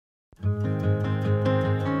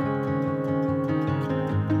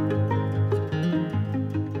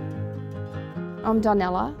I'm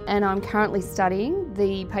Donnella and I'm currently studying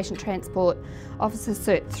the Patient Transport Officer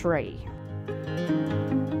Cert 3.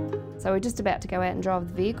 So we're just about to go out and drive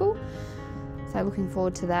the vehicle, so looking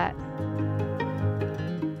forward to that.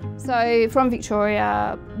 So from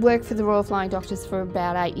Victoria, worked for the Royal Flying Doctors for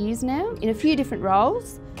about 8 years now, in a few different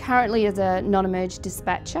roles. Currently as a non-emerge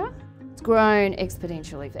dispatcher. It's grown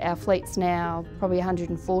exponentially. Our fleet's now probably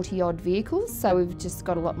 140 odd vehicles, so we've just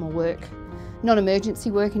got a lot more work, non-emergency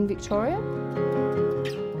work in Victoria.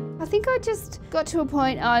 I think I just got to a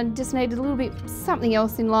point I just needed a little bit something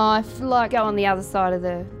else in life, like go on the other side of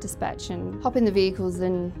the dispatch and hop in the vehicles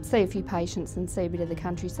and see a few patients and see a bit of the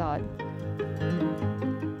countryside.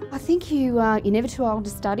 I think you're never too old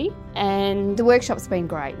to study, and the workshop's been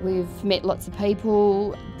great. We've met lots of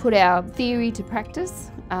people, put our theory to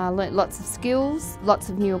practice, learnt lots of skills, lots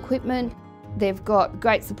of new equipment. They've got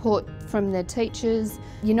great support from their teachers.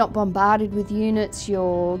 You're not bombarded with units,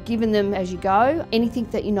 you're given them as you go. Anything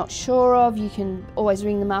that you're not sure of, you can always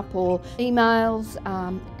ring them up or emails,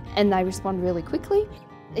 and they respond really quickly.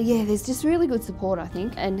 Yeah, there's just really good support, I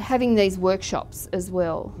think, and having these workshops as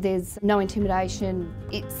well. There's no intimidation.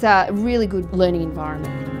 It's a really good learning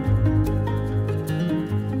environment.